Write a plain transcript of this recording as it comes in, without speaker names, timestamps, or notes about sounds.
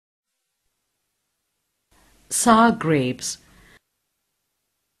Sour grapes.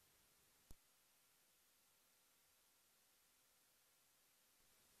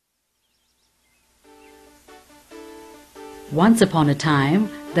 Once upon a time,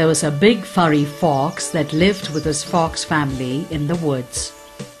 there was a big furry fox that lived with his fox family in the woods.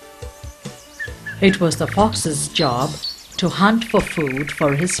 It was the fox's job to hunt for food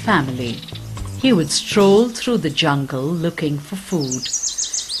for his family. He would stroll through the jungle looking for food.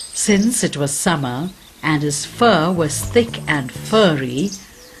 Since it was summer and his fur was thick and furry,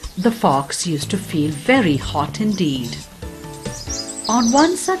 the fox used to feel very hot indeed. On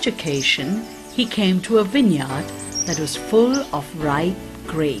one such occasion, he came to a vineyard that was full of ripe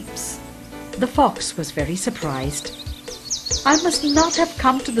grapes. The fox was very surprised. "I must not have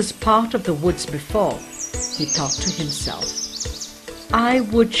come to this part of the woods before," he thought to himself. "I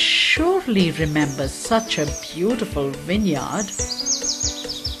would surely remember such a beautiful vineyard."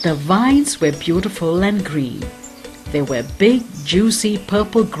 The vines were beautiful and green. There were big, juicy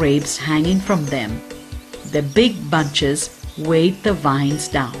purple grapes hanging from them. The big bunches weighed the vines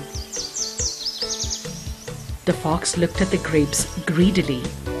down. The fox looked at the grapes greedily.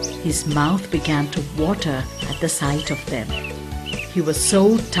 His mouth began to water at the sight of them. He was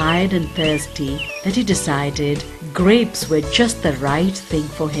so tired and thirsty that he decided grapes were just the right thing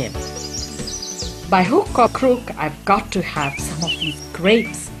for him. "By hook or crook, I've got to have some of these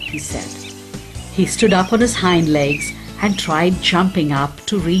grapes," he said. He stood up on his hind legs and tried jumping up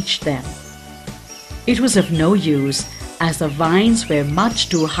to reach them. It was of no use, as the vines were much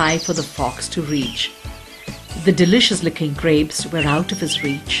too high for the fox to reach. The delicious-looking grapes were out of his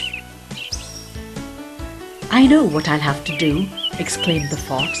reach. "I know what I'll have to do," exclaimed the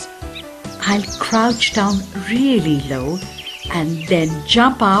fox. "I'll crouch down really low and then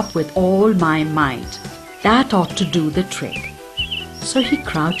jump up with all my might. That ought to do the trick." So he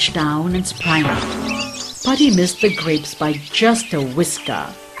crouched down and sprang up. But he missed the grapes by just a whisker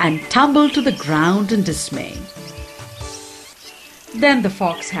and tumbled to the ground in dismay. Then the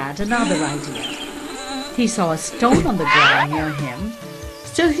fox had another idea. He saw a stone on the ground near him,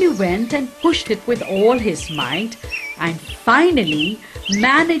 so he went and pushed it with all his might and finally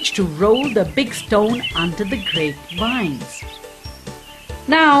managed to roll the big stone under the grape vines.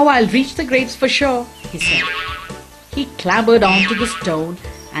 "Now I'll reach the grapes for sure," he said. He clambered onto the stone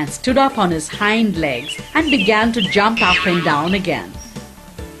and stood up on his hind legs and began to jump up and down again.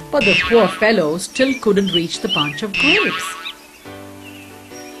 But the poor fellow still couldn't reach the bunch of grapes.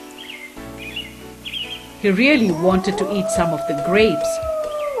 He really wanted to eat some of the grapes,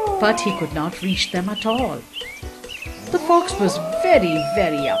 but he could not reach them at all. The fox was very,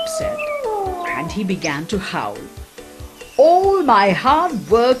 very upset, and he began to howl. "All my hard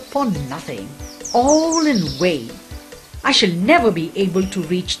work for nothing, all in vain. I shall never be able to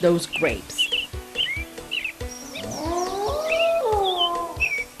reach those grapes."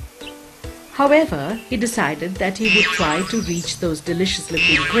 However, he decided that he would try to reach those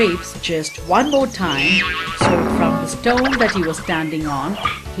delicious-looking grapes just one more time, so from the stone that he was standing on,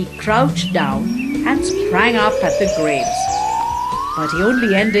 he crouched down and sprang up at the grapes. But he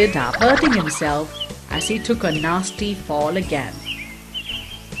only ended up hurting himself as he took a nasty fall again.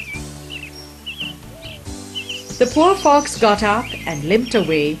 The poor fox got up and limped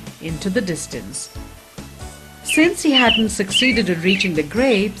away into the distance. Since he hadn't succeeded in reaching the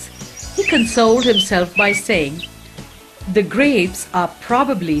grapes, he consoled himself by saying, "The grapes are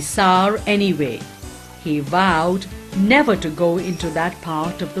probably sour anyway." He vowed never to go into that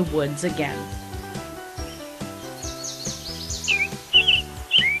part of the woods again.